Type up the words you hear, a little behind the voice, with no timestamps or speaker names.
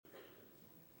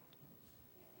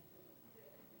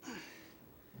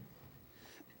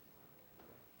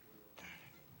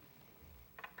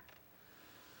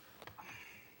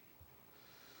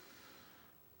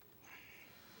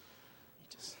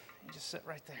sit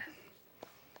right there.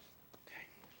 Okay.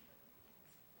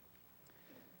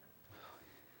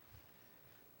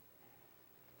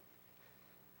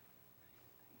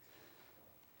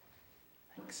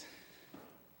 Thanks.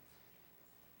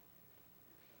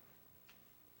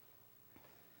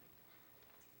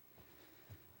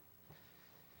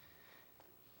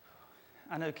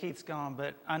 I know Keith's gone,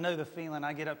 but I know the feeling.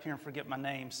 I get up here and forget my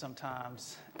name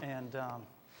sometimes. And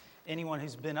anyone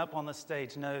who's been up on the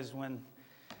stage knows when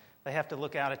they have to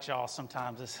look out at y'all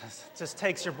sometimes. It just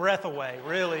takes your breath away.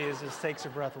 Really, it just takes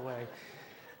your breath away.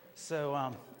 So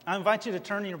I invite you to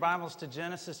turn your Bibles to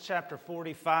Genesis chapter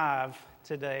 45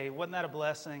 today. Wasn't that a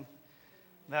blessing?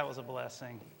 That was a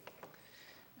blessing.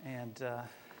 And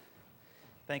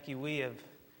thank you. We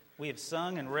have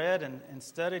sung and read and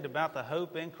studied about the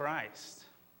hope in Christ.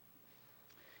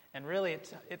 And really,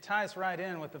 it ties right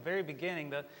in with the very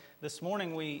beginning. This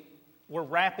morning, we're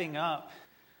wrapping up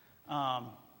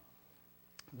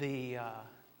the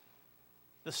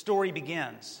story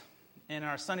begins. In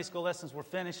our Sunday school lessons, we're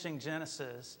finishing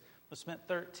Genesis. We spent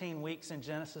 13 weeks in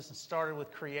Genesis and started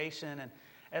with creation. And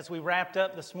as we wrapped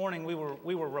up this morning, we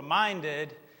were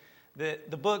reminded that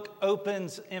the book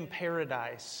opens in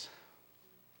paradise.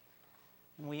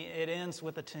 And it ends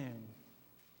with a tomb,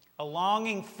 a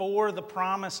longing for the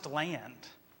promised land.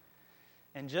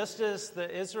 And just as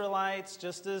the Israelites,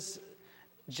 just as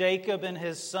Jacob and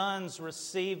his sons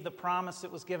received the promise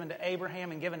that was given to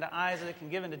Abraham and given to Isaac and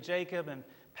given to Jacob and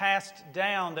passed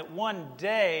down, that one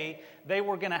day they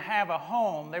were going to have a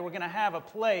home, they were going to have a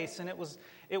place, and it was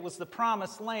the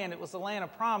promised land, it was the land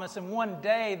of promise, and one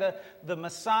day the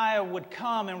Messiah would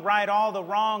come and right all the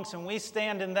wrongs, and we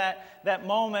stand in that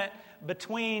moment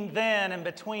between then and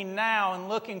between now and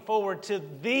looking forward to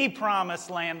the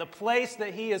promised land, the place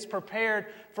that He has prepared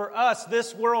for us.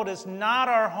 This world is not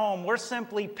our home. We're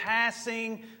simply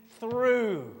passing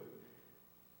through.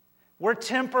 We're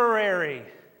temporary.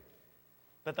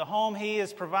 But the home He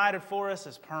has provided for us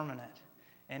is permanent,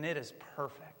 and it is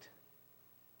perfect.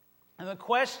 And the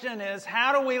question is,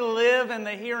 how do we live in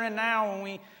the here and now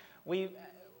when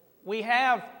we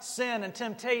have sin and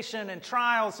temptation and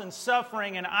trials and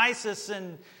suffering and ISIS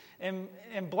and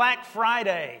Black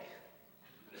Friday?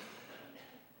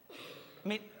 I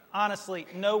mean, honestly,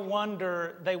 no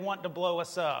wonder they want to blow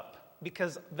us up,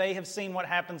 because they have seen what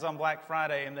happens on Black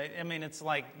Friday. And it's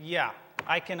like, yeah,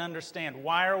 I can understand.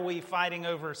 Why are we fighting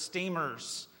over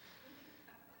steamers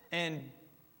and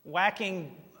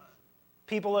whacking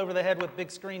people over the head with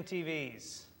big screen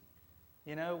TVs?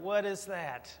 You know, what is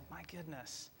that? My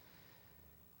goodness.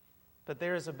 But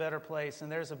there is a better place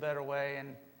and there's a better way,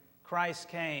 and Christ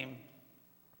came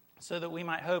so that we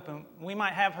might hope, and we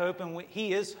might have hope, and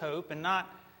He is hope, and not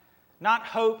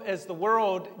hope as the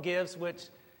world gives, which,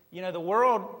 you know, the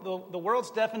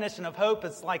world's definition of hope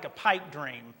is like a pipe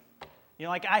dream. You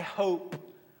know, like I hope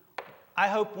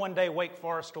one day Wake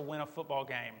Forest will win a football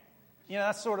game. You know,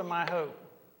 that's sort of my hope,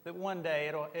 that one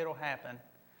day it'll happen.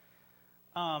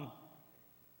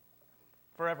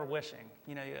 Forever wishing,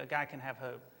 you know, a guy can have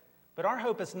hope. But our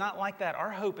hope is not like that.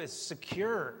 Our hope is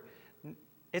secure.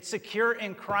 It's secure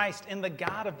in Christ, in the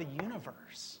God of the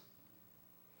universe.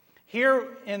 Here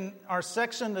in our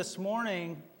section this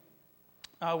morning,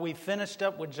 we finished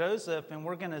up with Joseph, and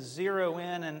we're going to zero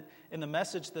in the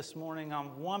message this morning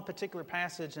on one particular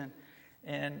passage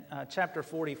in chapter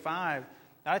 45.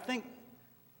 I think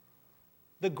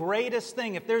the greatest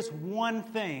thing, if there's one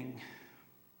thing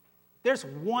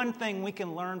we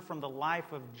can learn from the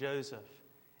life of Joseph,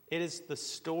 it is the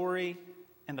story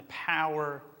and the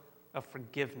power of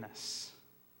forgiveness.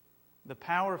 The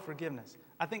power of forgiveness.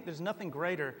 I think there's nothing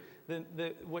greater than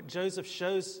what Joseph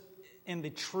shows in the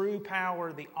true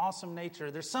power, the awesome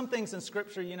nature. There's some things in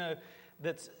Scripture,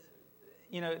 that's,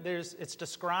 it's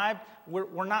described.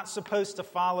 We're not supposed to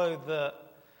follow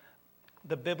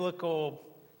the biblical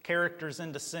characters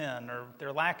into sin, or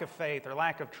their lack of faith, or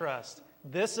lack of trust.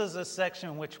 This is a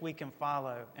section which we can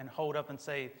follow and hold up and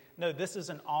say, no, this is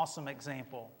an awesome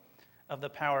example of the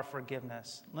power of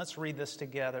forgiveness. Let's read this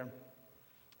together.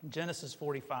 Genesis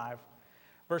 45,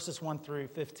 verses 1 through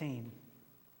 15.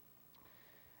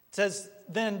 It says,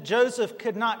 "Then Joseph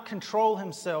could not control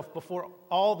himself before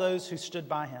all those who stood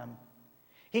by him.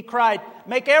 He cried,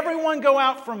 'Make everyone go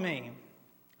out from me.'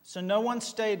 So no one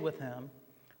stayed with him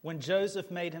when Joseph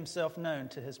made himself known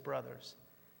to his brothers.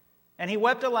 And he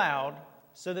wept aloud,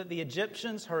 so that the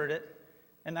Egyptians heard it,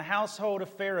 and the household of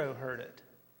Pharaoh heard it.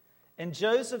 And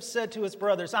Joseph said to his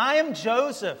brothers, 'I am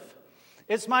Joseph.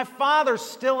 Is my father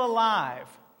still alive?'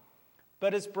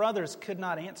 But his brothers could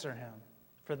not answer him,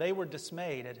 for they were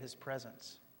dismayed at his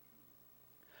presence.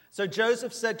 So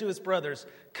Joseph said to his brothers,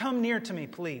 'Come near to me,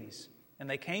 please.' And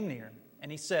they came near.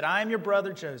 And he said, I am your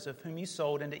brother Joseph, whom you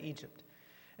sold into Egypt.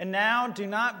 And now do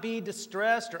not be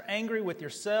distressed or angry with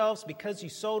yourselves because you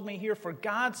sold me here, for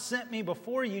God sent me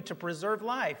before you to preserve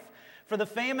life. For the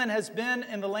famine has been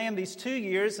in the land these 2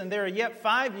 years, and there are yet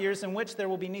 5 years in which there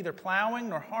will be neither plowing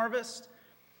nor harvest.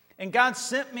 And God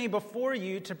sent me before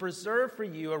you to preserve for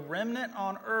you a remnant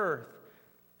on earth,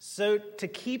 so to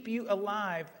keep you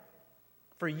alive,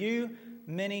 for you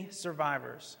many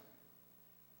survivors.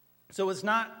 So it's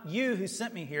not you who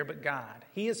sent me here, but God.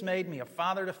 He has made me a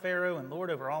father to Pharaoh and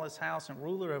lord over all his house and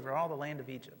ruler over all the land of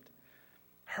Egypt.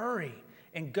 Hurry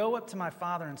and go up to my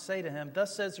father and say to him,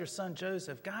 thus says your son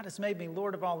Joseph, God has made me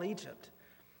lord of all Egypt.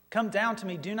 Come down to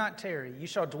me, do not tarry. You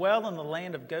shall dwell in the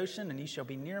land of Goshen, and you shall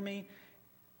be near me,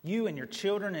 you and your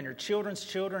children and your children's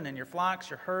children and your flocks,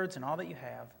 your herds, and all that you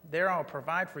have. There I will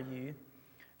provide for you,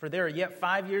 for there are yet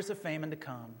 5 years of famine to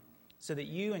come, so that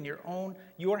you and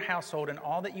your household and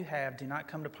all that you have do not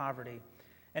come to poverty.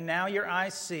 And now your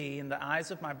eyes see, and the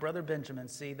eyes of my brother Benjamin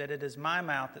see, that it is my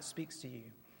mouth that speaks to you.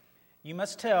 You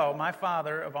must tell my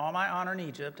father of all my honor in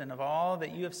Egypt and of all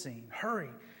that you have seen.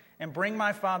 Hurry and bring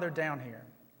my father down here.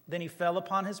 Then he fell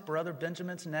upon his brother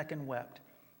Benjamin's neck and wept.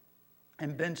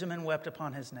 And Benjamin wept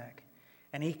upon his neck.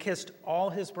 And he kissed all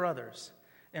his brothers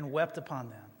and wept upon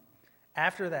them.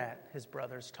 After that, his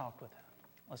brothers talked with him.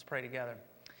 Let's pray together.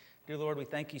 Dear Lord, we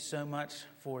thank you so much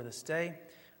for this day.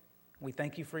 We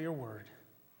thank you for your word.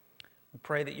 We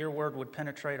pray that your word would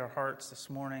penetrate our hearts this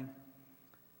morning.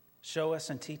 Show us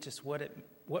and teach us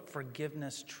what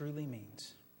forgiveness truly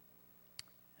means.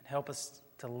 And help us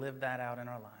to live that out in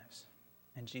our lives.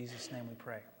 In Jesus' name we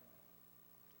pray.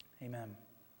 Amen.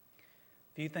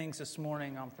 A few things this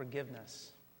morning on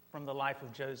forgiveness from the life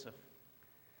of Joseph.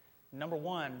 Number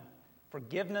one,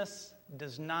 forgiveness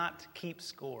does not keep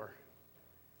score.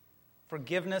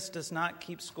 Forgiveness does not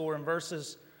keep score. In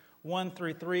verses 1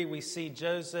 through 3, we see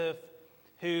Joseph,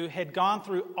 who had gone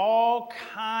through all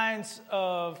kinds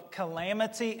of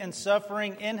calamity and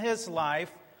suffering in his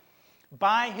life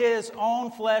by his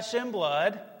own flesh and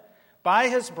blood, by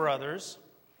his brothers.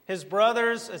 His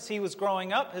brothers, as he was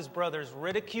growing up, his brothers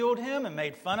ridiculed him and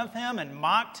made fun of him and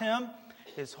mocked him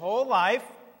his whole life.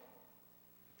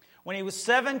 When he was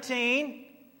 17,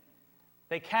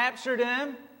 they captured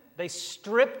him, they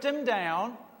stripped him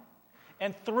down,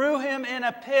 and threw him in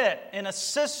a pit, in a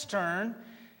cistern,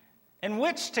 in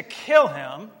which to kill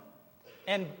him.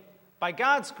 And by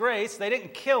God's grace, they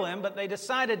didn't kill him, but they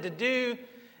decided to do.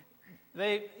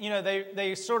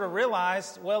 They sort of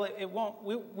realized, well,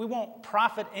 we won't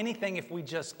profit anything if we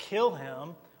just kill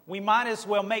him. We might as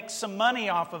well make some money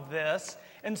off of this,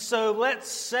 and so let's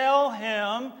sell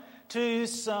him to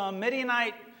some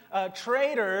Midianite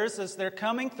traders as they're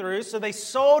coming through. So they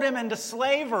sold him into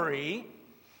slavery.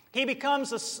 He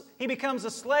becomes a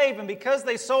slave, and because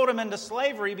they sold him into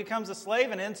slavery, he becomes a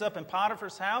slave and ends up in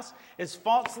Potiphar's house, is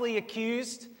falsely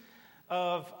accused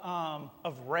of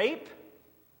rape,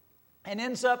 and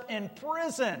ends up in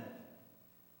prison.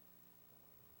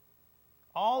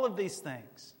 All of these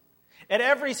things. At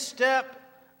every step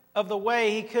of the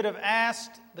way, he could have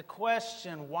asked the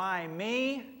question, why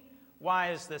me?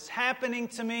 Why is this happening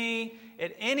to me?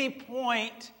 At any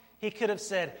point, he could have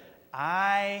said,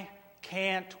 I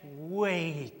can't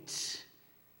wait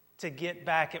to get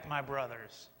back at my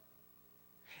brothers.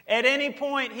 At any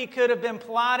point, he could have been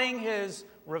plotting his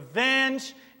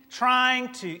revenge,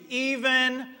 trying to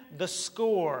even the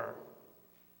score.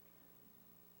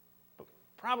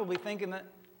 Probably thinking that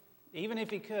even if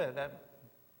he could, that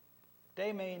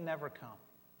day may never come.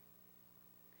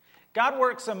 God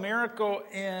works a miracle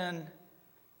in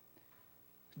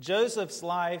Joseph's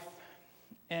life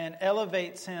and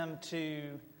elevates him to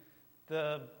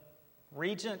the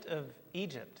regent of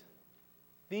Egypt,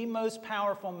 the most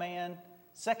powerful man,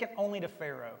 second only to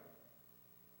Pharaoh.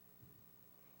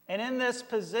 And in this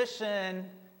position,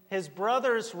 his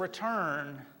brothers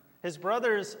return. His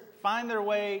brothers find their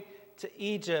way to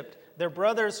Egypt. Their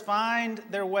brothers find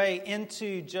their way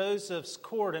into Joseph's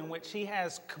court, in which he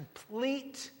has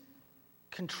complete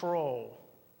control.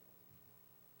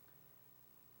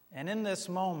 And in this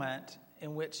moment,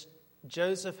 in which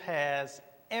Joseph has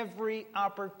every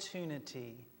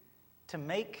opportunity to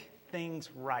make things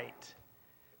right,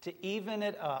 to even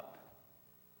it up,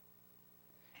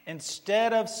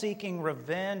 instead of seeking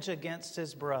revenge against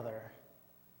his brother,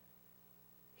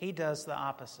 he does the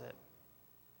opposite.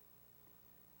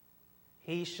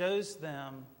 He shows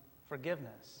them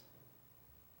forgiveness.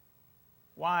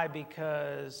 Why?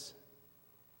 Because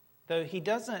though he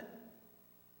doesn't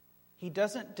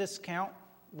discount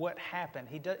what happened.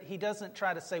 He doesn't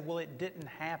try to say, well, it didn't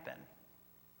happen.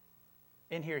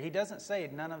 in here, he doesn't say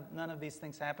none of these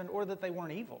things happened or that they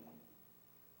weren't evil.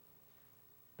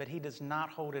 But he does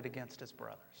not hold it against his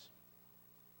brothers.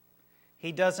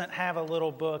 He doesn't have a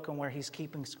little book on where he's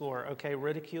keeping score. Okay,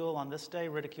 ridicule on this day,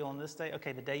 ridicule on this day.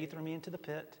 Okay, the day you threw me into the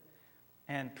pit.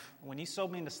 And when you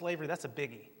sold me into slavery, that's a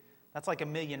biggie. That's like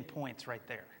 1,000,000 points right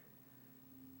there.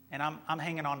 And I'm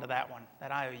hanging on to that one,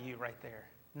 that IOU right there.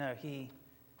 No, he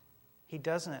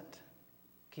doesn't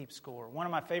keep score. One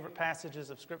of my favorite passages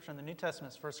of Scripture in the New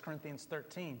Testament is 1 Corinthians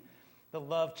 13, the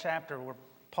love chapter where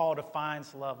Paul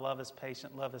defines love. Love is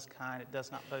patient, love is kind, it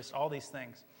does not boast, all these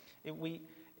things.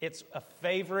 It's a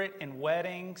favorite in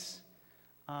weddings.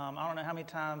 I don't know how many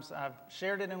times I've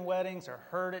shared it in weddings or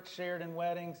heard it shared in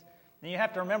weddings. And you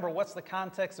have to remember, what's the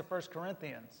context of 1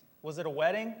 Corinthians? Was it a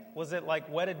wedding? Was it like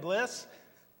wedded bliss?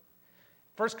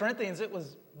 1 Corinthians,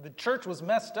 the church was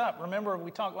messed up. Remember, we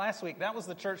talked last week. That was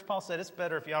the church Paul said, it's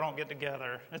better if y'all don't get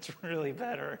together. It's really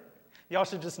better. Y'all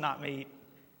should just not meet.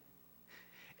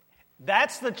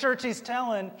 That's the church he's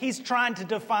trying to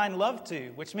define love to,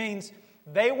 which means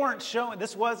they weren't showing,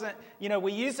 this wasn't,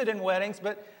 we use it in weddings,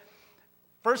 but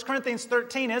 1 Corinthians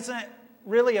 13 isn't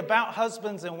really about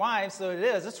husbands and wives, so it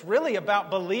is. It's really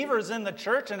about believers in the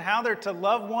church and how they're to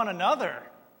love one another.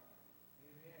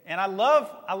 And I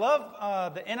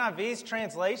love the NIV's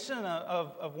translation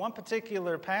of one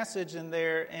particular passage in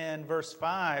there in verse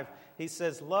 5. He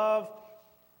says, love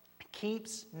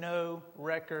keeps no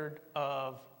record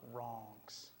of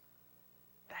wrongs.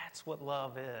 That's what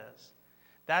love is.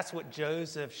 That's what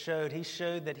Joseph showed. He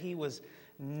showed that he was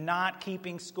not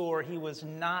keeping score. He was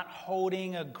not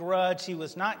holding a grudge. He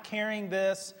was not carrying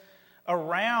this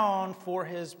around for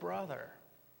his brothers.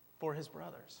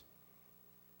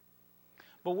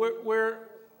 But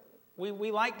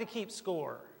we like to keep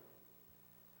score.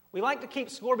 We like to keep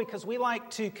score because we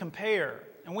like to compare.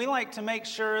 And we like to make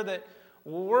sure that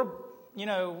we're, we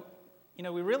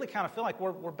really kind of feel like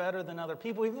we're better than other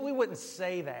people. We wouldn't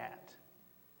say that.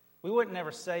 We would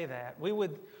never say that. We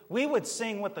would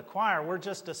sing with the choir, we're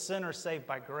just a sinner saved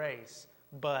by grace.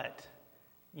 But,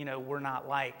 we're not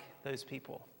like those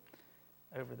people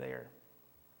over there.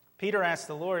 Peter asked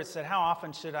the Lord, said, how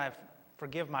often should I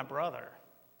forgive my brother?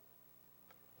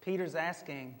 Peter's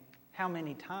asking, how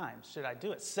many times should I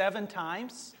do it? 7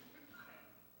 times?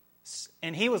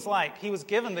 And he was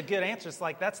given the good answer. It's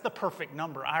like, that's the perfect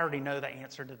number. I already know the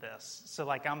answer to this. So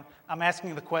I'm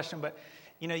asking the question, but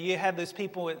you have those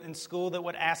people in school that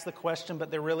would ask the question, but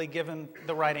they're really giving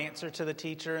the right answer to the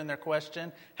teacher in their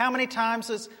question. How many times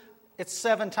it's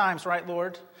 7 times, right,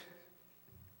 Lord?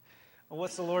 Well,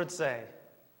 what's the Lord say?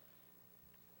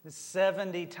 It's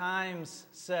 70 times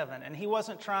 7. And he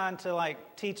wasn't trying to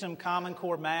teach them Common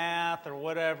Core math or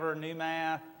whatever, new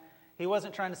math. He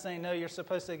wasn't trying to say, no, you're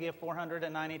supposed to give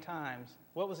 490 times.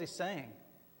 What was he saying?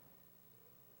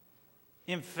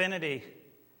 Infinity.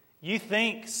 You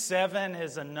think 7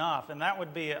 is enough, and that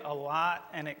would be a lot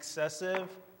and excessive.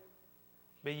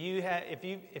 But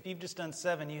if you've just done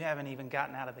 7, you haven't even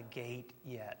gotten out of the gate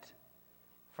yet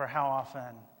for how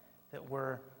often that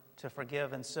we're to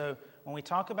forgive. And so when we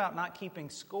talk about not keeping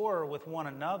score with one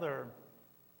another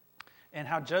and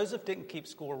how Joseph didn't keep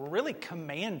score, we're really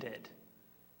commanded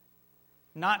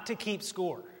not to keep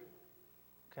score.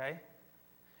 Okay?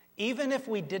 Even if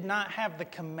we did not have the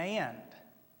command,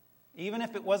 even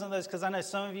if it wasn't those, because I know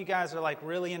some of you guys are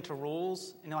really into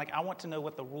rules, and I want to know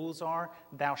what the rules are.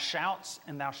 Thou shalt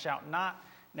and thou shalt not.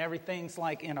 And everything's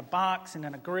in a box and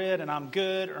in a grid, and I'm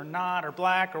good or not, or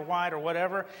black or white or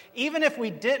whatever. Even if we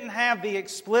didn't have the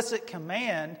explicit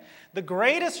command, the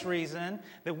greatest reason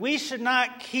that we should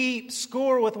not keep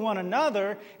score with one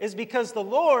another is because the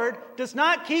Lord does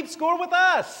not keep score with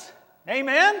us.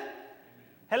 Amen?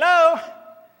 Hello?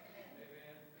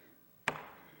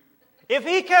 If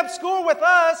he kept score with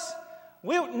us,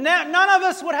 none of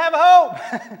us would have hope.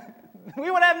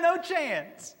 We would have no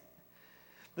chance.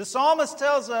 The psalmist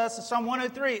tells us in Psalm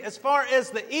 103, as far as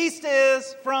the east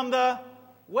is from the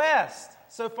west,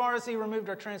 so far as he removed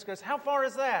our transgressions. How far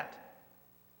is that?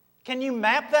 Can you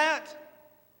map that?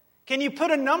 Can you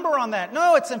put a number on that?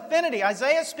 No, it's infinity.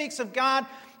 Isaiah speaks of God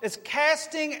as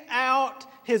casting out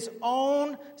his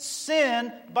own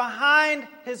sin behind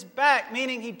his back,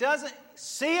 meaning he doesn't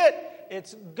see it,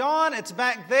 it's gone, it's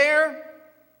back there.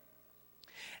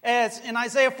 As in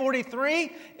Isaiah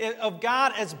 43, of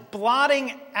God as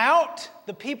blotting out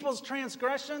the people's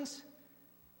transgressions.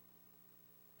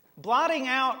 Blotting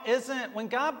out isn't, when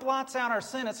God blots out our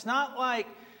sin, it's not like,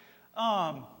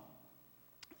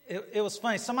 it was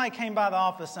funny, somebody came by the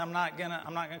office, I'm not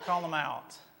gonna call them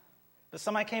out, but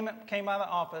somebody came by the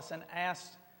office and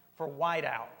asked for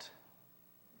whiteout.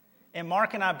 And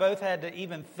Mark and I both had to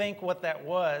even think what that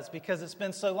was because it's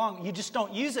been so long. You just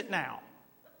don't use it now,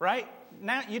 right?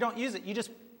 Now you don't use it. You just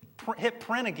hit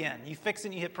print again. You fix it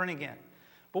and you hit print again.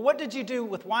 But what did you do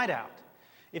with whiteout?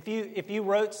 If you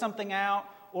wrote something out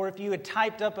or if you had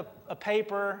typed up a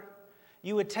paper,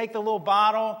 you would take the little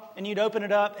bottle and you'd open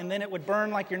it up and then it would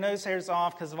burn like your nose hairs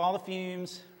off because of all the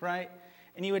fumes, right?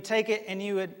 And you would take it and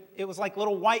it was like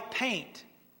little white paint.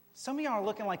 Some of y'all are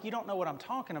looking like you don't know what I'm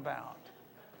talking about.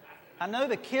 I know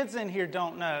the kids in here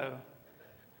don't know.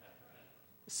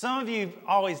 Some of you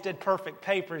always did perfect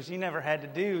papers. You never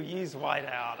had to use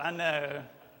whiteout. I know.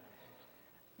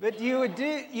 But you would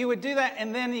do that,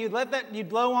 and then you'd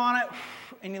blow on it,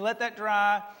 and you let that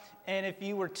dry. And if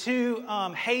you were too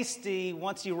hasty,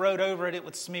 once you wrote over it, it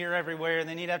would smear everywhere, and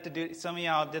then you'd have to do. Some of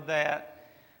y'all did that.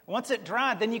 Once it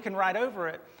dried, then you can write over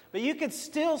it. But you could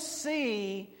still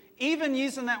see, even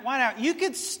using that whiteout, you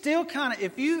could still kind of,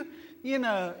 if you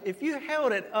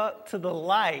held it up to the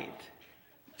light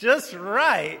just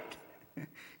right,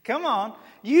 come on,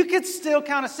 you could still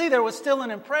kind of see there was still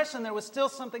an impression, there was still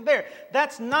something there.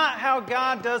 That's not how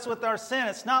God does with our sin.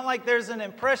 It's not like there's an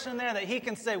impression there that He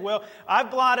can say, well,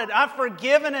 I've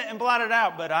forgiven it and blotted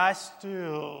out, but I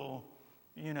still,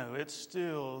 it's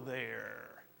still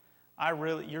there.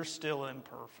 You're still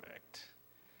imperfect.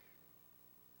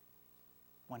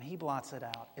 When He blots it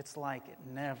out, it's like it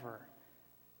never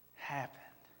happened.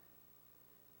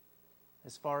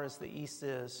 As far as the east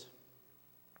is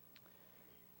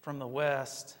from the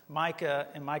west, Micah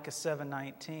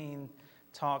 7:19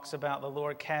 talks about the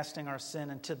Lord casting our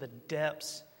sin into the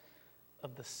depths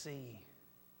of the sea.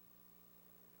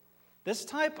 This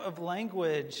type of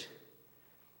language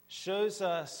shows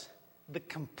us the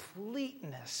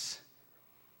completeness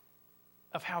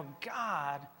of how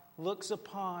God looks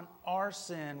upon our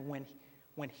sin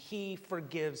when He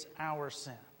forgives our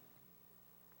sin.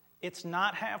 It's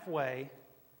not halfway,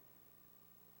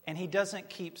 and He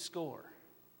doesn't keep score.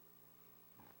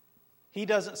 He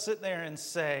doesn't sit there and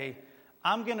say,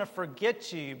 I'm going to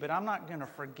forget you, but I'm not going to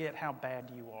forget how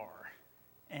bad you are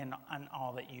and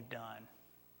all that you've done.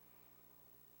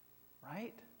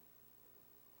 Right?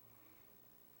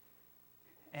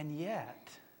 And yet,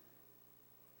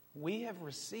 we have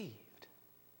received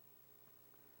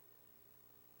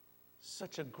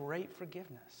such a great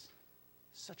forgiveness,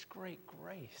 such great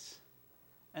grace,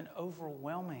 an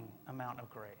overwhelming amount of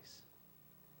grace,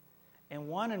 and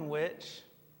one in which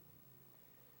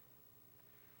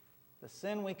the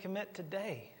sin we commit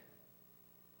today,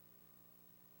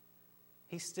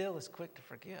 He still is quick to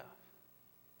forgive.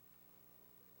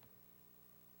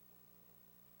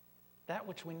 That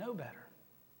which we know better.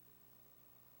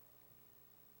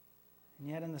 And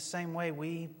yet in the same way,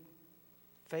 we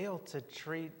fail to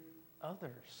treat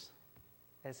others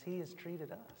as He has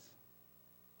treated us.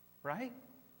 Right?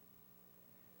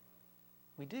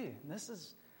 We do. And this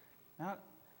is,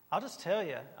 I'll just tell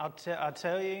you, I'll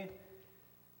tell you,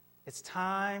 it's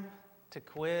time to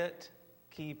quit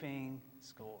keeping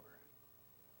score.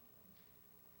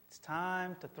 It's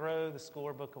time to throw the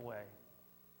scorebook away.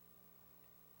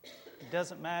 It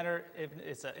doesn't matter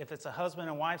if it's a husband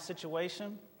and wife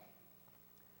situation.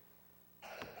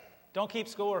 Don't keep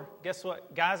score. Guess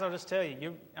what? Guys, I'll just tell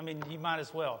you, you might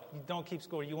as well. You don't keep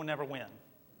score, you will never win.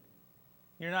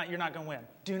 You're not going to win.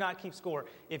 Do not keep score.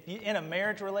 If you in a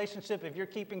marriage relationship, if you're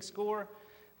keeping score,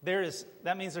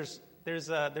 that means there's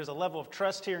a level of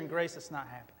trust here and grace that's not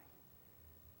happening.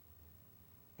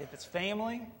 If it's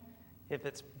family, if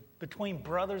it's between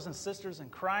brothers and sisters in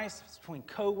Christ, if it's between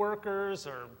co-workers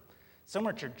or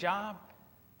somewhere at your job,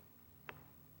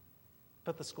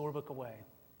 put the scorebook away.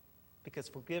 Because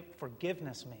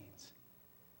forgiveness means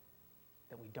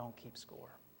that we don't keep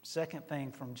score. Second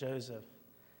thing from Joseph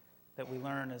that we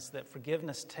learn is that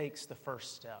forgiveness takes the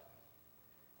first step.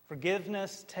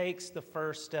 Forgiveness takes the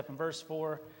first step. In verse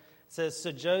 4, it says,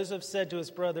 So Joseph said to his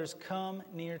brothers, Come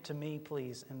near to me,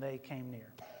 please. And they came near.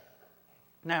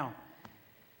 Now,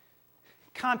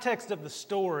 context of the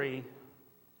story,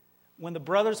 when the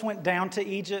brothers went down to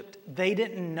Egypt, they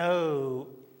didn't know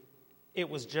it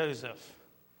was Joseph.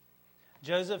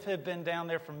 Joseph had been down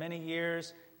there for many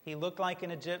years. He looked like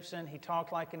an Egyptian. He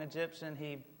talked like an Egyptian.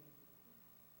 He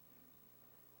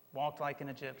walked like an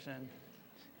Egyptian.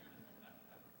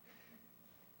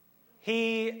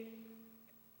 The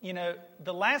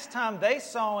last time they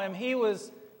saw him, he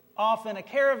was off in a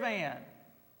caravan.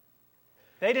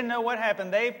 They didn't know what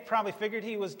happened. They probably figured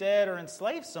he was dead or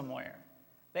enslaved somewhere.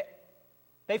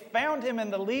 They found him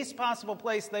in the least possible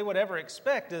place they would ever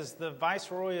expect as the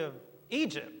viceroy of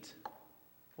Egypt.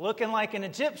 looking like an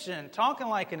Egyptian, talking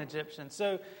like an Egyptian.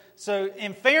 So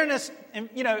in fairness,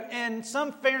 in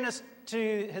some fairness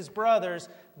to his brothers,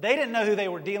 they didn't know who they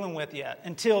were dealing with yet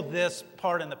until this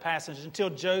part in the passage, until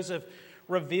Joseph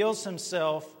reveals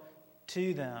himself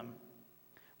to them.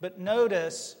 But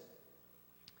notice,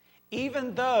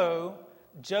 even though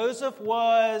Joseph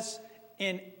was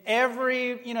in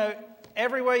every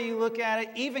way you look at it,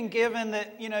 even given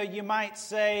that, you might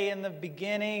say in the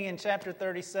beginning in chapter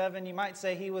 37, you might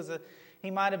say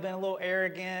he might have been a little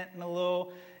arrogant and a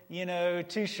little,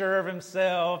 too sure of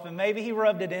himself. And maybe he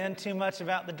rubbed it in too much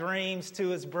about the dreams to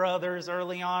his brothers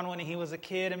early on when he was a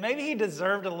kid. And maybe he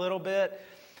deserved a little bit.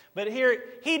 But here,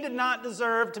 he did not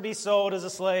deserve to be sold as a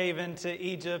slave into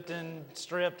Egypt and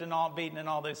stripped and all beaten and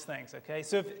all those things, okay?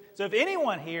 So if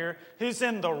anyone here who's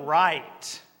in the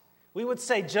right, we would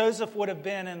say Joseph would have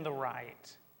been in the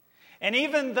right. And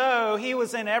even though he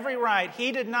was in every right,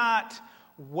 he did not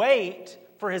wait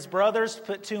for his brothers to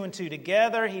put two and two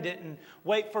together. He didn't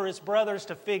wait for his brothers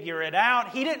to figure it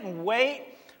out. He didn't wait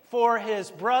for his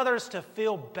brothers to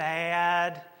feel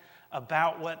bad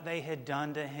about what they had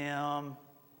done to him.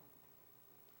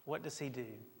 What does he do?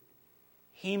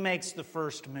 He makes the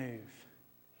first move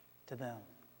to them.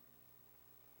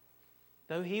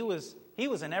 Though he was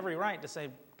in every right to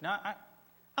say, "No,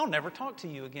 I'll never talk to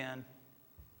you again."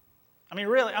 I mean,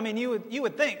 really, you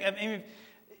would think,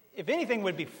 if anything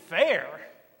would be fair.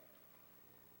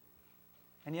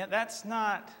 And yet that's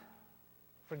not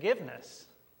forgiveness.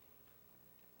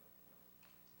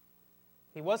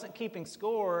 He wasn't keeping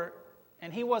score,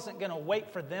 and he wasn't going to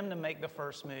wait for them to make the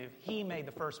first move. He made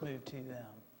the first move to them.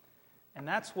 And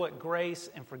that's what grace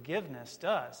and forgiveness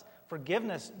does.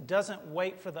 Forgiveness doesn't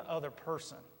wait for the other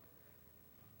person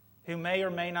who may or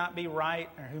may not be right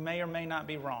or who may or may not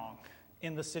be wrong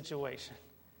in the situation.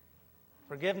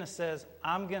 Forgiveness says,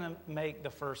 I'm going to make the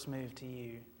first move to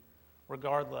you,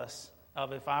 regardless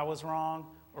of if I was wrong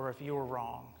or if you were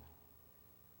wrong.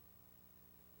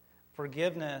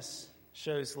 Forgiveness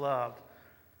shows love.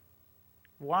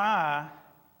 Why?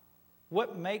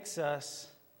 What makes us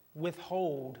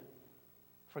withhold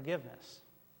forgiveness?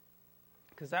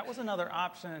 Because that was another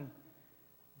option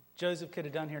Joseph could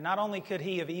have done here. Not only could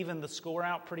he have evened the score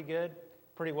out pretty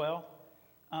well,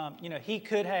 he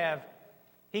could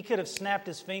have snapped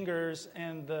his fingers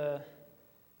and the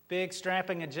big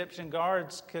strapping Egyptian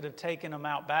guards could have taken him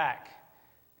out back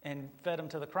and fed him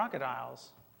to the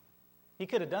crocodiles. He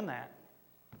could have done that.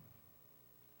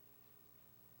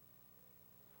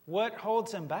 What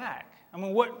holds him back?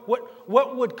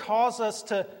 What would cause us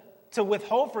to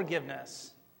withhold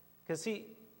forgiveness? Because he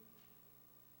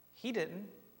didn't.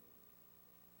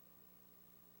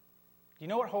 Do you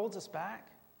know what holds us back?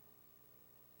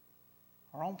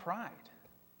 Our own pride.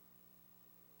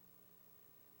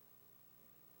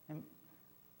 And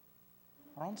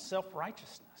our own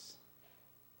self-righteousness.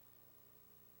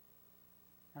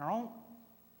 And our own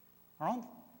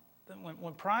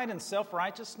when pride and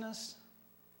self-righteousness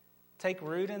take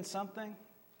root in something,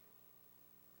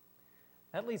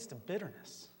 that leads to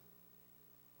bitterness.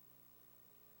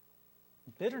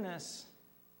 Bitterness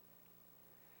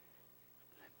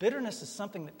is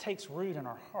something that takes root in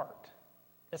our heart.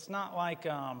 It's not like,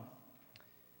 my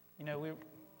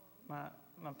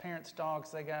parents'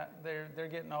 dogs, they're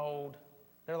getting old.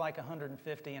 They're like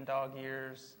 150 in dog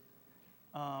years.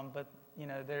 But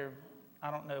I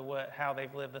don't know how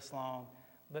they've lived this long.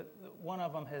 But one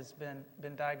of them has been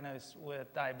diagnosed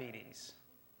with diabetes.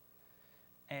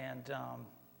 And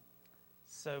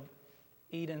so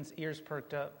Eden's ears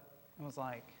perked up and was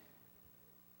like,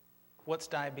 "What's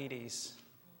diabetes?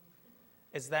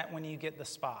 Is that when you get the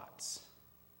spots?"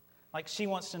 Like, she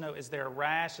wants to know, is there a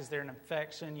rash? Is there an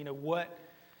infection?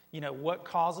 What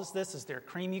causes this? Is there a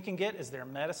cream you can get? Is there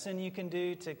medicine you can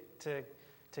do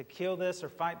to kill this or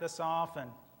fight this off?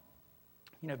 And,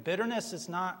 bitterness is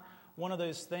not one of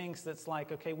those things that's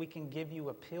like, okay, we can give you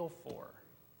a pill for.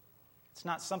 It's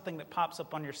not something that pops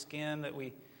up on your skin that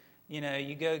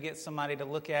you go get somebody to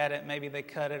look at it. Maybe they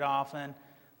cut it off and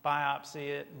biopsy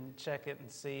it and check it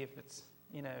and see if it's,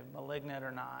 malignant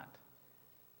or not.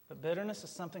 But bitterness is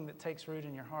something that takes root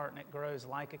in your heart, and it grows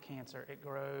like a cancer. It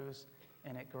grows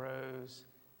and it grows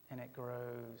and it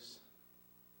grows.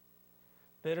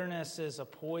 Bitterness is a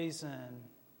poison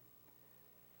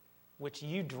which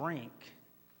you drink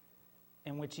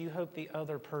in which you hope the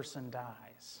other person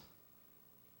dies.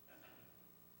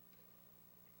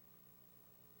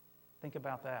 Think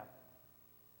about that.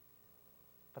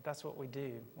 But that's what we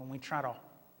do when we try to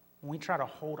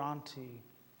hold on to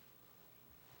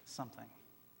something.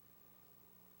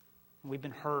 We've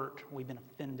been hurt, we've been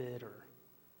offended, or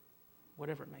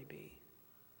whatever it may be.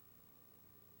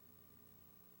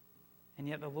 And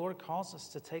yet the Lord calls us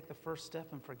to take the first step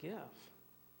and forgive.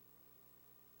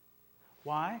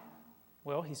 Why?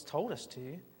 Well, He's told us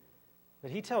to. But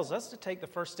He tells us to take the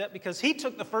first step because He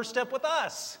took the first step with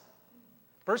us.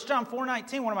 1 John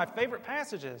 4:19, one of my favorite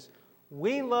passages.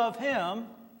 We love Him.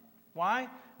 Why?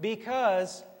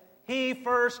 Because He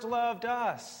first loved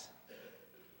us.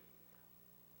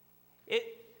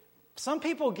 Some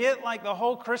people get like the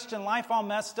whole Christian life all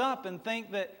messed up and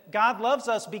think that God loves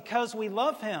us because we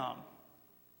love Him.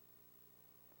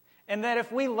 And that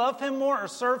if we love Him more or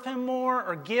serve Him more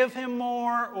or give Him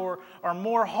more or are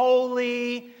more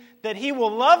holy, that He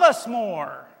will love us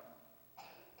more.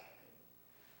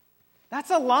 That's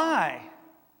a lie.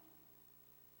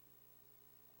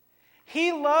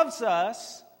 He loves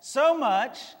us so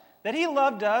much that He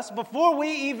loved us before we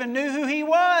even knew who He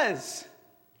was.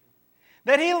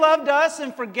 That He loved us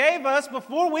and forgave us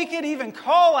before we could even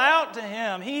call out to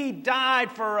Him. He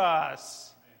died for us.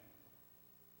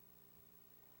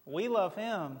 We love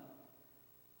Him.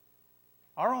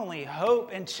 Our only hope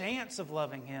and chance of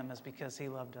loving Him is because He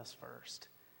loved us first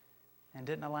and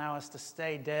didn't allow us to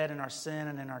stay dead in our sin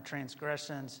and in our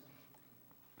transgressions.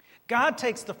 God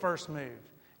takes the first move.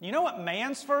 You know what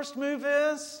man's first move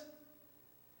is?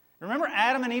 Remember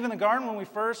Adam and Eve in the garden when we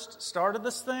first started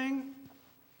this thing?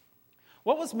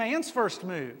 What was man's first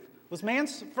move? Was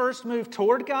man's first move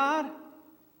toward God?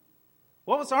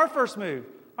 What was our first move?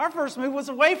 Our first move was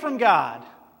away from God.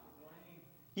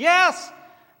 Yes,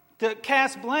 to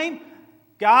cast blame.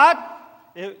 God,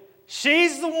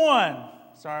 she's the one.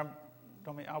 Sorry,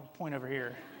 I'll point over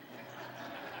here.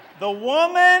 The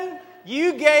woman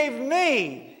you gave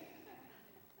me.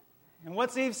 And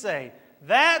what's Eve say?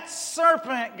 That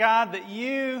serpent, God, that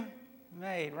you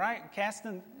made, right?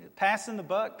 Passing the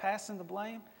buck, passing the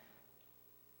blame.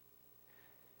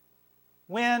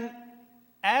 When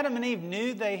Adam and Eve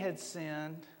knew they had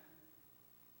sinned,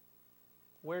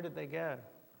 where did they go?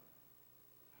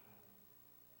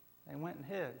 They went and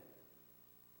hid.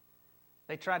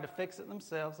 They tried to fix it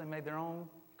themselves. They made their own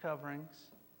coverings.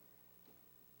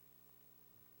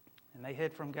 And they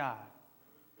hid from God.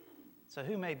 So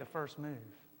who made the first move?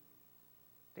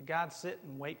 Did God sit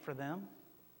and wait for them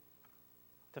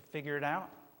to figure it out?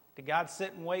 Did God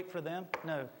sit and wait for them?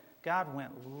 No. God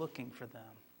went looking for them.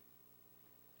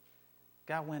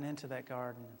 God went into that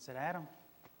garden and said, Adam,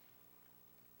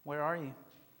 where are you?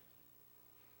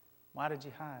 Why did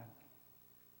you hide?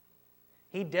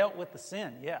 He dealt with the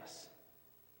sin, yes.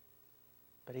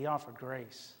 But He offered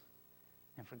grace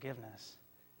and forgiveness.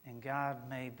 And God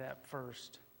made that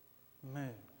first move.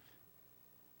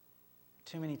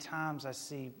 Too many times I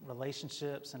see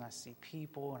relationships and I see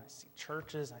people and I see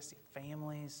churches and I see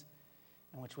families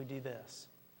in which we do this.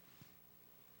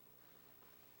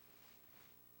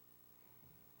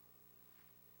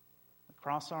 We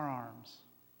cross our arms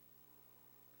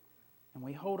and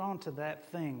we hold on to that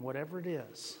thing, whatever it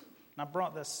is. And I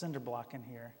brought this cinder block in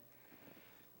here.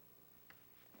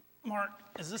 Mark,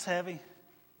 is this heavy?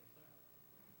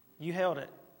 You held it.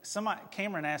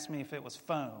 Cameron asked me if it was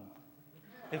foam.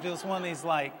 If it was one of these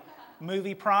like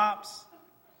movie props.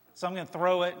 So I'm going to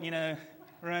throw it,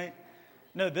 right?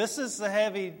 No, this is the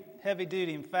heavy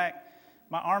duty. In fact,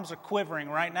 my arms are quivering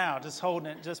right now, just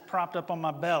holding it, just propped up on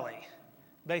my belly,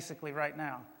 basically right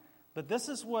now. But this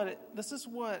is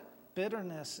what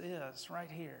bitterness is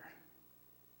right here.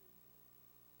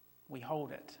 We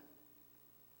hold it,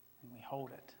 and we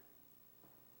hold it,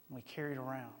 and we carry it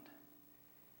around.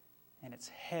 And it's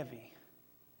heavy.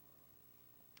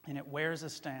 And it wears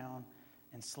us down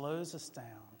and slows us down.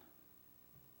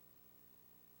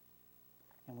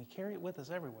 And we carry it with us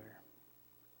everywhere.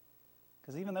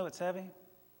 Because even though it's heavy,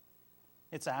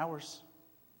 it's ours.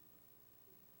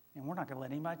 And we're not going to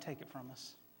let anybody take it from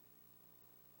us.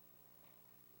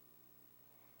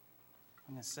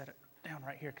 I'm going to set it down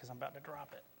right here because I'm about to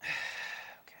drop it.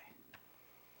 Okay.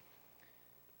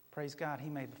 Praise God, He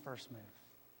made the first move.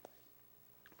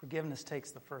 Forgiveness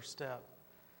takes the first step.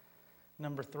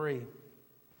 Number 3,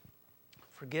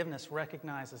 forgiveness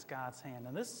recognizes God's hand.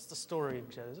 And this is the story of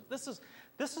Joseph.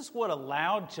 This is what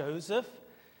allowed Joseph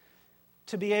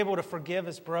to be able to forgive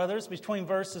his brothers. Between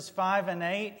verses 5 and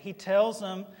 8,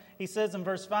 he says in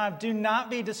verse 5, do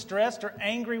not be distressed or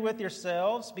angry with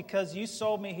yourselves because you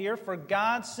sold me here, for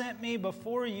God sent me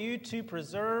before you to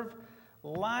preserve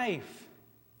life.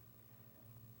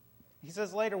 He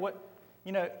says later,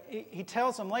 he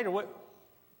tells them later,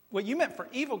 what you meant for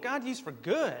evil, God used for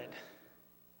good.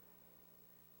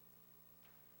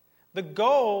 The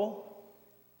goal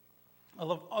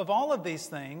of all of these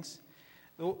things,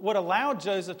 what allowed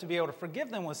Joseph to be able to forgive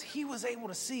them was he was able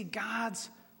to see God's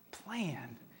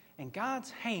plan and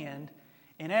God's hand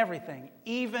in everything,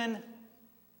 even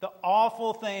the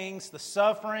awful things, the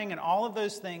suffering, and all of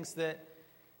those things that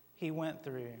he went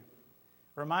through.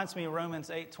 Reminds me of Romans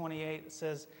 8:28. It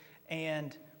says,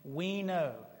 "And we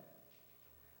know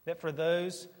that for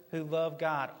those who love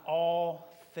God, all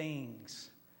things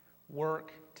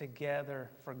work together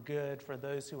for good for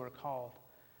those who are called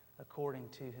according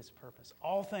to his purpose."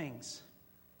 All things.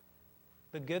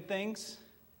 The good things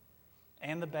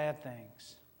and the bad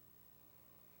things.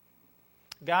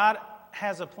 God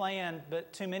has a plan,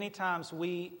 but too many times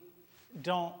we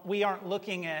aren't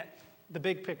looking at the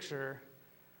big picture.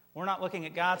 We're not looking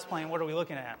at God's plan. What are we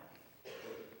looking at?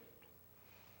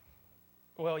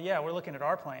 Well, yeah, we're looking at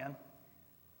our plan.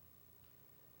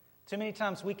 Too many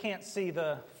times we can't see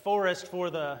the forest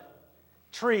for the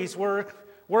trees.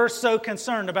 We're so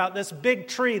concerned about this big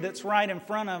tree that's right in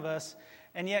front of us,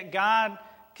 and yet God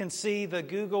can see the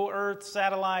Google Earth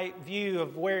satellite view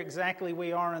of where exactly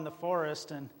we are in the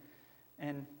forest, and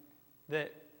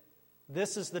that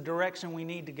this is the direction we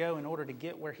need to go in order to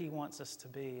get where he wants us to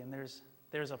be. And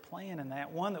there's a plan in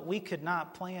that, one that we could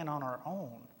not plan on our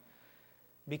own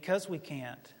because we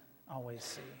can't always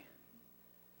see.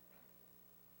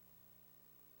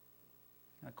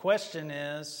 The question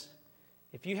is,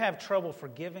 if you have trouble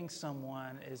forgiving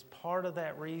someone, is part of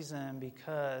that reason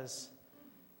because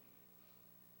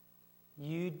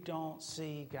you don't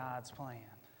see God's plan?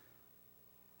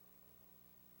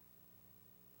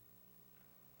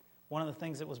 One of the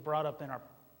things that was brought up in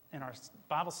our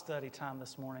Bible study time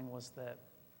this morning was that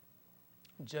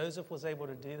Joseph was able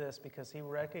to do this because he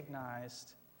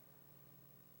recognized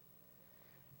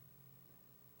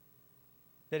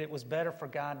that it was better for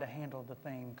God to handle the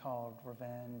thing called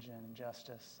revenge and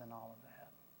justice and all of that.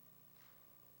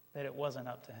 That it wasn't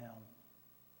up to him.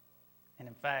 And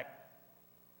in fact,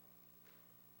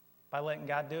 by letting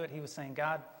God do it, he was saying,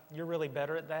 God, you're really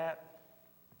better at that,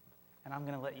 and I'm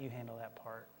going to let you handle that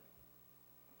part.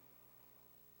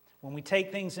 When we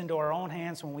take things into our own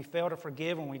hands, when we fail to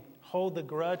forgive, when we hold the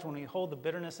grudge, when we hold the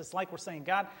bitterness, it's like we're saying,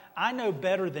 God, I know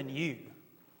better than you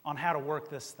on how to work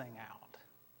this thing out.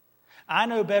 I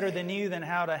know better than you than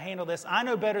how to handle this. I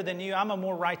know better than you. I'm a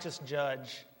more righteous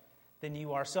judge than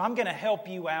you are. So I'm going to help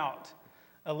you out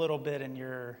a little bit in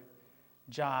your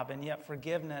job. And yet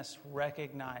forgiveness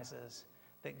recognizes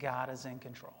that God is in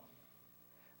control.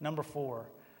 Number 4,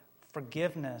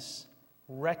 forgiveness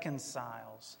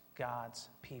reconciles God's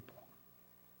people.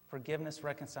 Forgiveness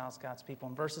reconciles God's people.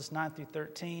 In verses 9 through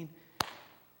 13,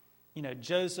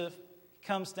 Joseph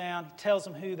comes down, he tells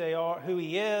them who they are, who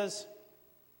he is,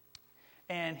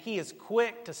 and he is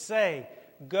quick to say,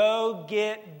 go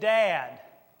get Dad.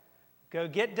 Go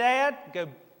get Dad. Go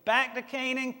back to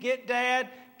Canaan. Get Dad.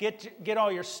 Get all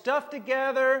your stuff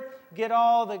together. Get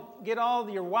all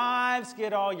your wives.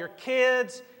 Get all your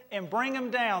kids, and bring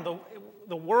them down.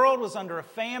 The world was under a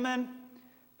famine,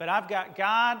 but I've got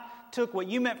God. Took what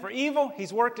you meant for evil.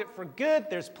 He's worked it for good.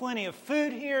 There's plenty of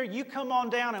food here. You come on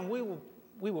down, and we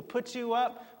will put you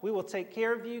up. We will take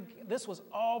care of you. This was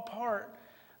all part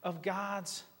of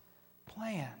God's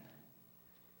plan.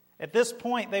 At this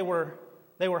point, they were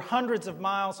hundreds of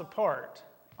miles apart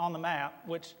on the map,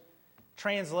 which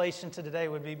translation to today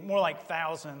would be more like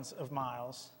thousands of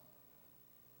miles.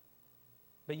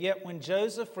 But yet when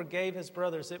Joseph forgave his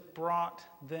brothers, it brought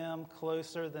them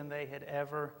closer than they had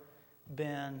ever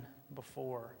been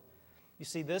before. You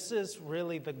see, this is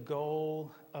really the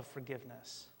goal of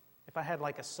forgiveness. If I had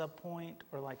like a subpoint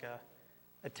or like a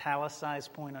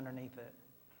italicized point underneath it,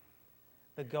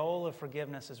 the goal of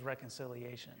forgiveness is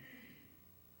reconciliation.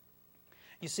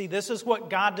 You see, this is what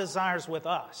God desires with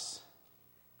us.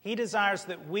 He desires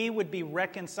that we would be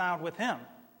reconciled with Him,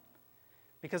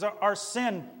 because our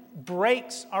sin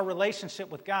breaks our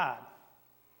relationship with God.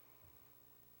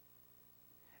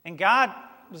 And God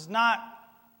was not,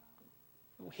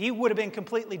 He would have been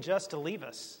completely just to leave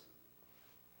us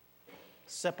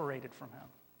separated from Him.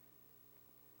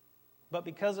 But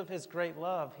because of His great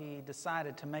love, He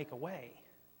decided to make a way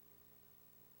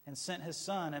and sent His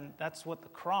Son, and that's what the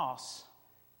cross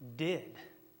did.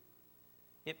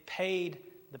 It paid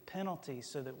the penalty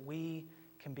so that we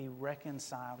can be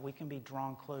reconciled. We can be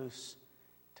drawn close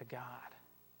to God.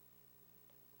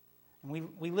 And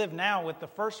we live now with the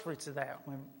first fruits of that.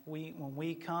 When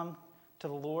we come to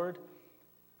the Lord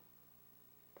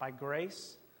by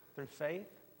grace, through faith,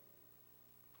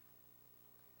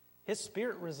 His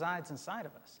Spirit resides inside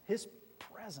of us. His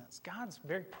presence, God's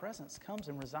very presence, comes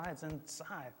and resides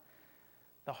inside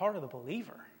the heart of the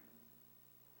believer.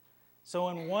 So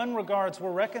in one regards,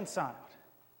 we're reconciled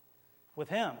with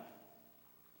Him.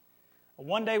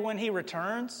 One day when He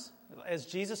returns, As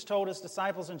Jesus told his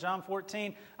disciples in John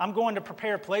 14, I'm going to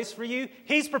prepare a place for you.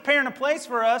 He's preparing a place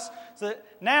for us so that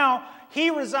now he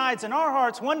resides in our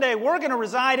hearts. One day we're going to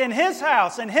reside in his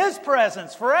house, in his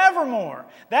presence forevermore.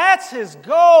 That's his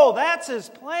goal. That's his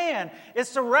plan.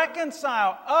 It's to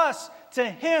reconcile us to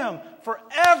him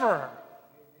forever.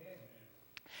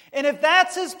 And if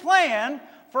that's his plan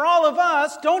for all of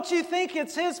us, don't you think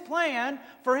it's his plan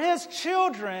for his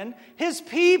children, his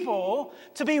people,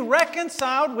 to be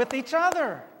reconciled with each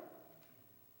other?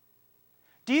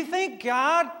 Do you think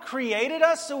God created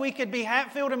us so we could be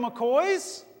Hatfield and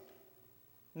McCoys?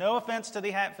 No offense to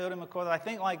the Hatfield and McCoys. I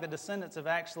think the descendants have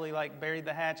actually buried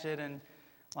the hatchet and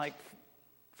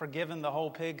forgiven the whole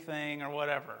pig thing or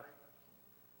whatever.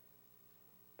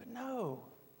 But no.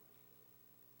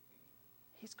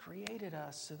 He's created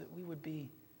us so that we would be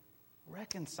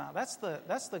reconciled. That's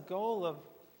the goal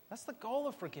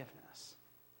of forgiveness.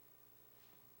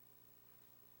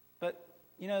 But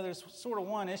there's sort of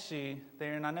one issue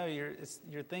there, and I know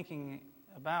you're thinking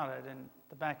about it in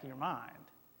the back of your mind.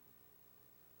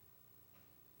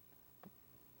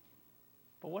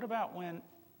 But what about when,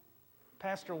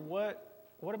 Pastor? What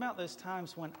about those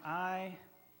times when I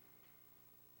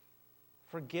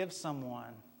forgive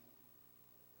someone,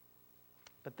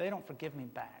 but they don't forgive me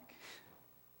back?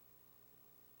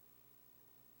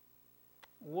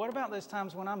 What about those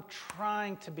times when I'm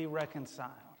trying to be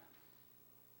reconciled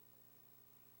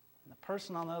and the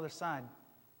person on the other side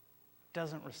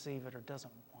doesn't receive it or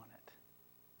doesn't want it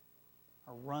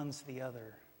or runs the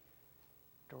other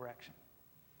direction?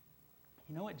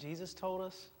 You know what Jesus told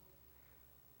us?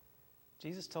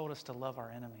 Jesus told us to love our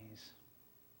enemies.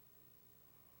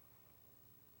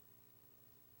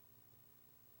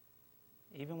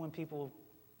 Even when people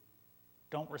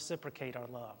don't reciprocate our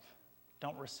love,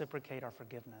 don't reciprocate our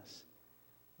forgiveness,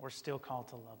 we're still called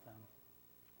to love them.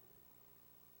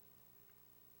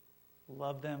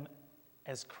 Love them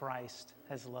as Christ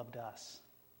has loved us.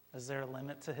 Is there a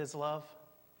limit to his love?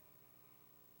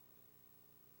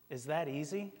 Is that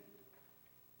easy?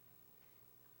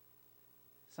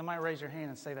 Somebody raise your hand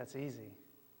and say that's easy.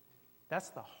 That's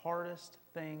the hardest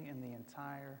thing in the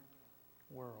entire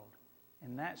world.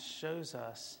 And that shows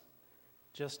us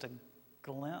just a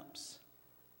glimpse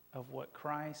of what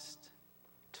Christ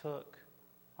took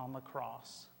on the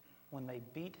cross when they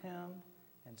beat him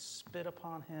and spit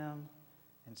upon him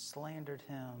and slandered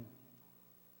him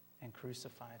and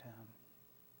crucified him.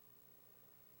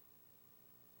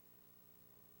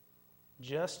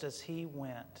 Just as he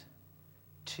went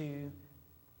to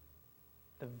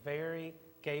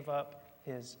gave up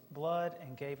his blood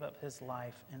and gave up his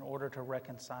life in order to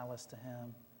reconcile us to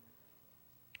him,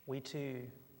 we too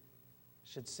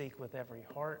should seek with every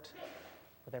heart,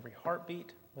 with every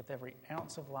heartbeat, with every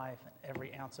ounce of life and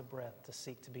every ounce of breath to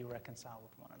seek to be reconciled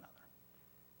with one another.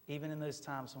 Even in those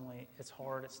times when it's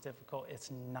hard, it's difficult,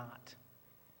 it's not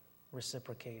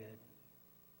reciprocated.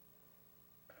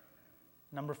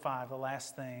 Number 5, the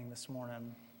last thing this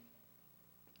morning,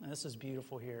 and this is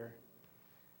beautiful here.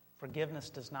 Forgiveness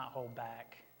does not hold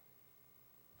back.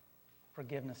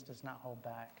 Forgiveness does not hold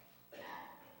back.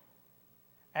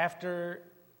 After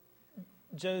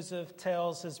Joseph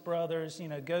tells his brothers,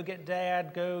 go get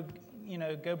Dad, go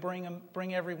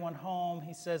bring everyone home,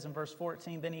 he says in verse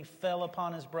 14, then he fell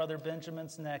upon his brother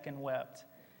Benjamin's neck and wept.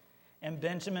 And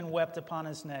Benjamin wept upon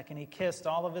his neck, and he kissed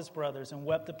all of his brothers and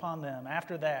wept upon them.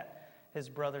 After that, his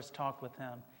brothers talked with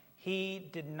him. He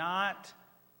did not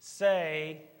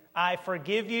say, I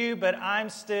forgive you, but I'm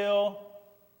still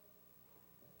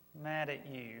mad at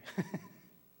you.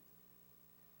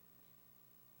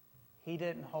 He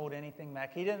didn't hold anything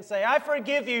back. He didn't say, I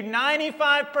forgive you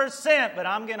 95%, but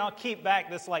I'm going to keep back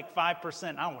this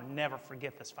 5%. I will never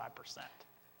forget this 5%.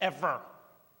 Ever.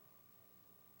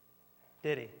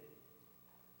 Did he?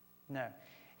 No.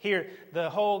 Here,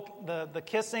 the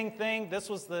kissing thing, this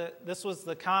was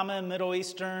the common Middle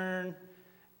Eastern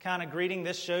kind of greeting.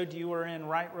 This showed you were in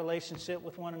right relationship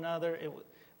with one another.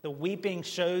 The weeping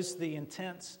shows the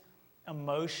intense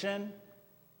emotion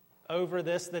over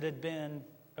this that had been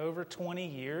over 20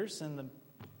 years in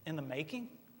the making.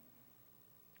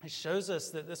 It shows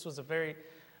us that this was a very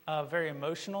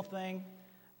emotional thing,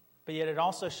 but yet it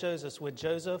also shows us with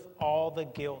Joseph, all the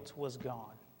guilt was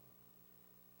gone.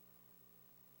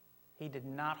 He did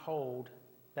not hold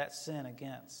that sin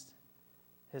against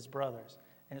his brothers.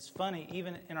 And it's funny,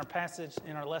 even in our passage,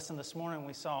 in our lesson this morning,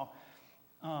 we saw,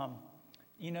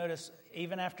 you notice,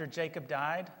 even after Jacob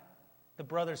died, the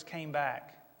brothers came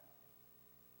back.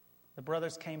 The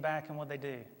brothers came back, and what'd they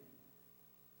do?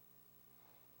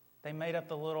 They made up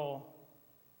the little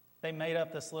they made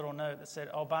up this little note that said,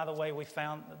 oh, by the way, we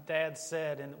found, Dad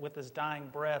said with his dying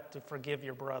breath to forgive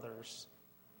your brothers.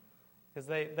 Because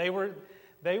they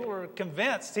were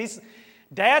convinced.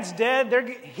 Dad's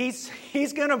dead. He's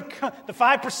going to, the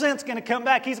 5%'s going to come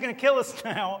back. He's going to kill us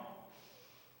now.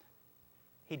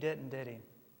 He didn't, did he?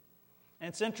 And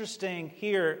it's interesting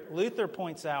here, Luther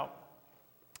points out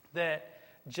that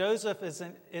Joseph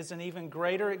is an even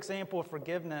greater example of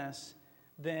forgiveness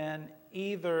than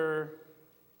either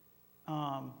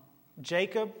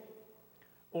Jacob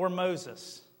or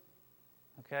Moses.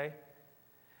 Okay?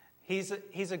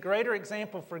 He's a greater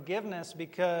example of forgiveness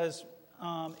because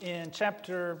in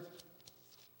chapter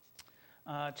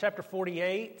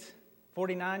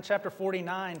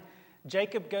 49,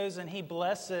 Jacob goes and he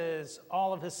blesses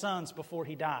all of his sons before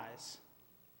he dies.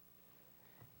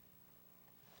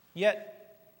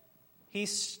 Yet, he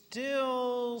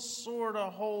still sort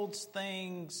of holds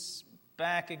things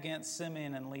back against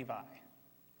Simeon and Levi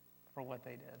for what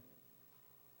they did.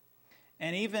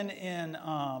 And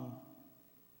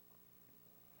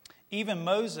even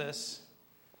Moses,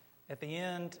 at the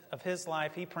end of his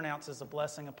life, he pronounces a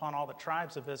blessing upon all the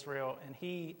tribes of Israel, and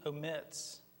he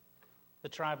omits the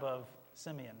tribe of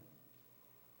Simeon.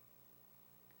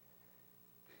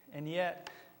 And yet,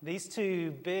 these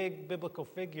two big biblical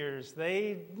figures,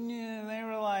 they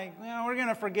were like, we're going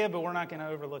to forgive, but we're not going to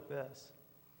overlook this.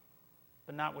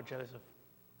 But not with Joseph.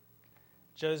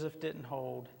 Joseph didn't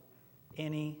hold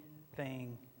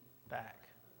anything back.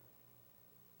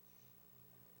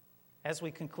 As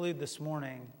we conclude this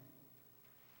morning,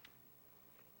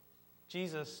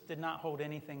 Jesus did not hold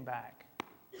anything back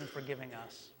in forgiving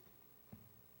us.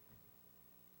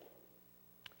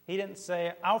 He didn't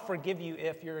say, I'll forgive you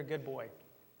if you're a good boy.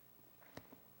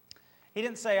 He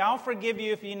didn't say, I'll forgive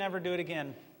you if you never do it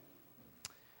again.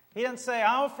 He didn't say,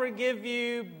 I'll forgive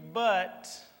you, but...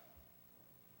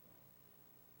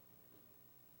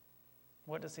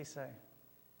 What does he say?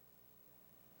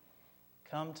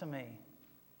 Come to me,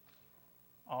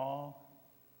 all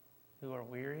who are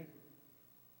weary,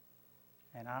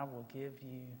 and I will give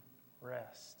you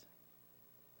rest.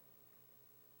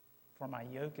 For my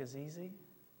yoke is easy,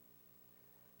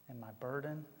 and my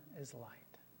burden is light.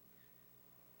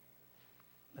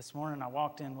 This morning I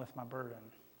walked in with my burden,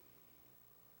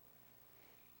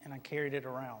 and I carried it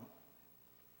around.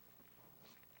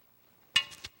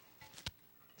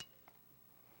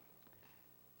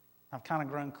 I've kind of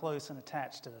grown close and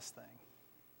attached to this thing.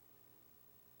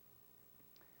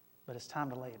 But it's time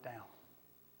to lay it down.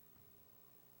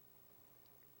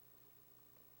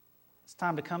 It's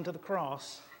time to come to the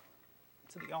cross,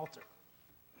 to the altar,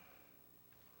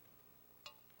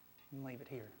 and leave it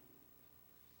here.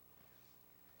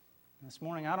 And this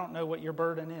morning, I don't know what your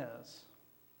burden is.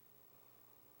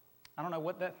 I don't know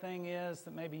what that thing is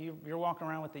that maybe you're walking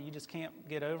around with that you just can't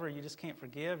get over, you just can't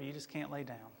forgive, you just can't lay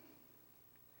down.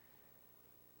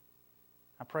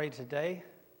 I pray today,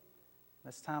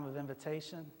 this time of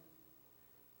invitation,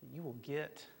 that you will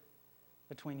get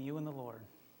between you and the Lord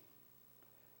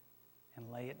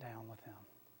and lay it down with Him.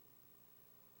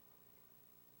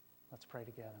 Let's pray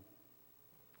together.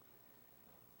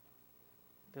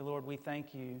 Dear Lord, we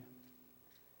thank you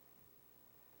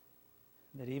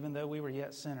that even though we were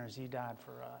yet sinners, you died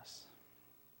for us.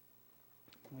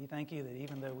 We thank you that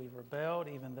even though we rebelled,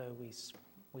 even though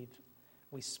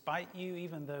we spite you,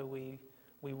 even though we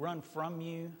run from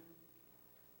you,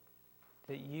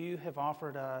 that you have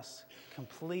offered us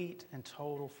complete and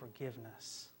total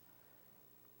forgiveness.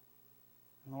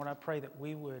 And Lord, I pray that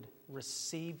we would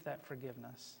receive that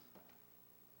forgiveness.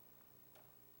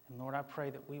 And Lord, I pray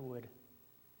that we would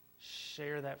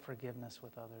share that forgiveness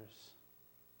with others.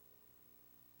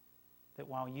 That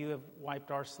while you have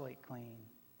wiped our slate clean,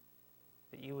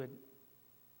 that you would,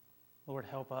 Lord,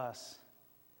 help us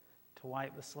to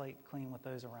wipe the slate clean with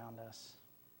those around us.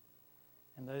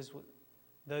 And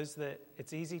those that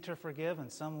it's easy to forgive,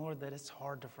 and some, Lord, that it's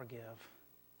hard to forgive.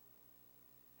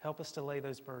 Help us to lay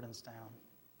those burdens down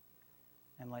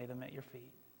and lay them at your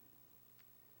feet.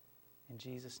 In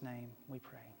Jesus' name we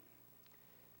pray.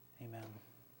 Amen.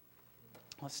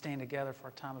 Let's stand together for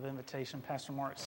a time of invitation. Pastor Mark.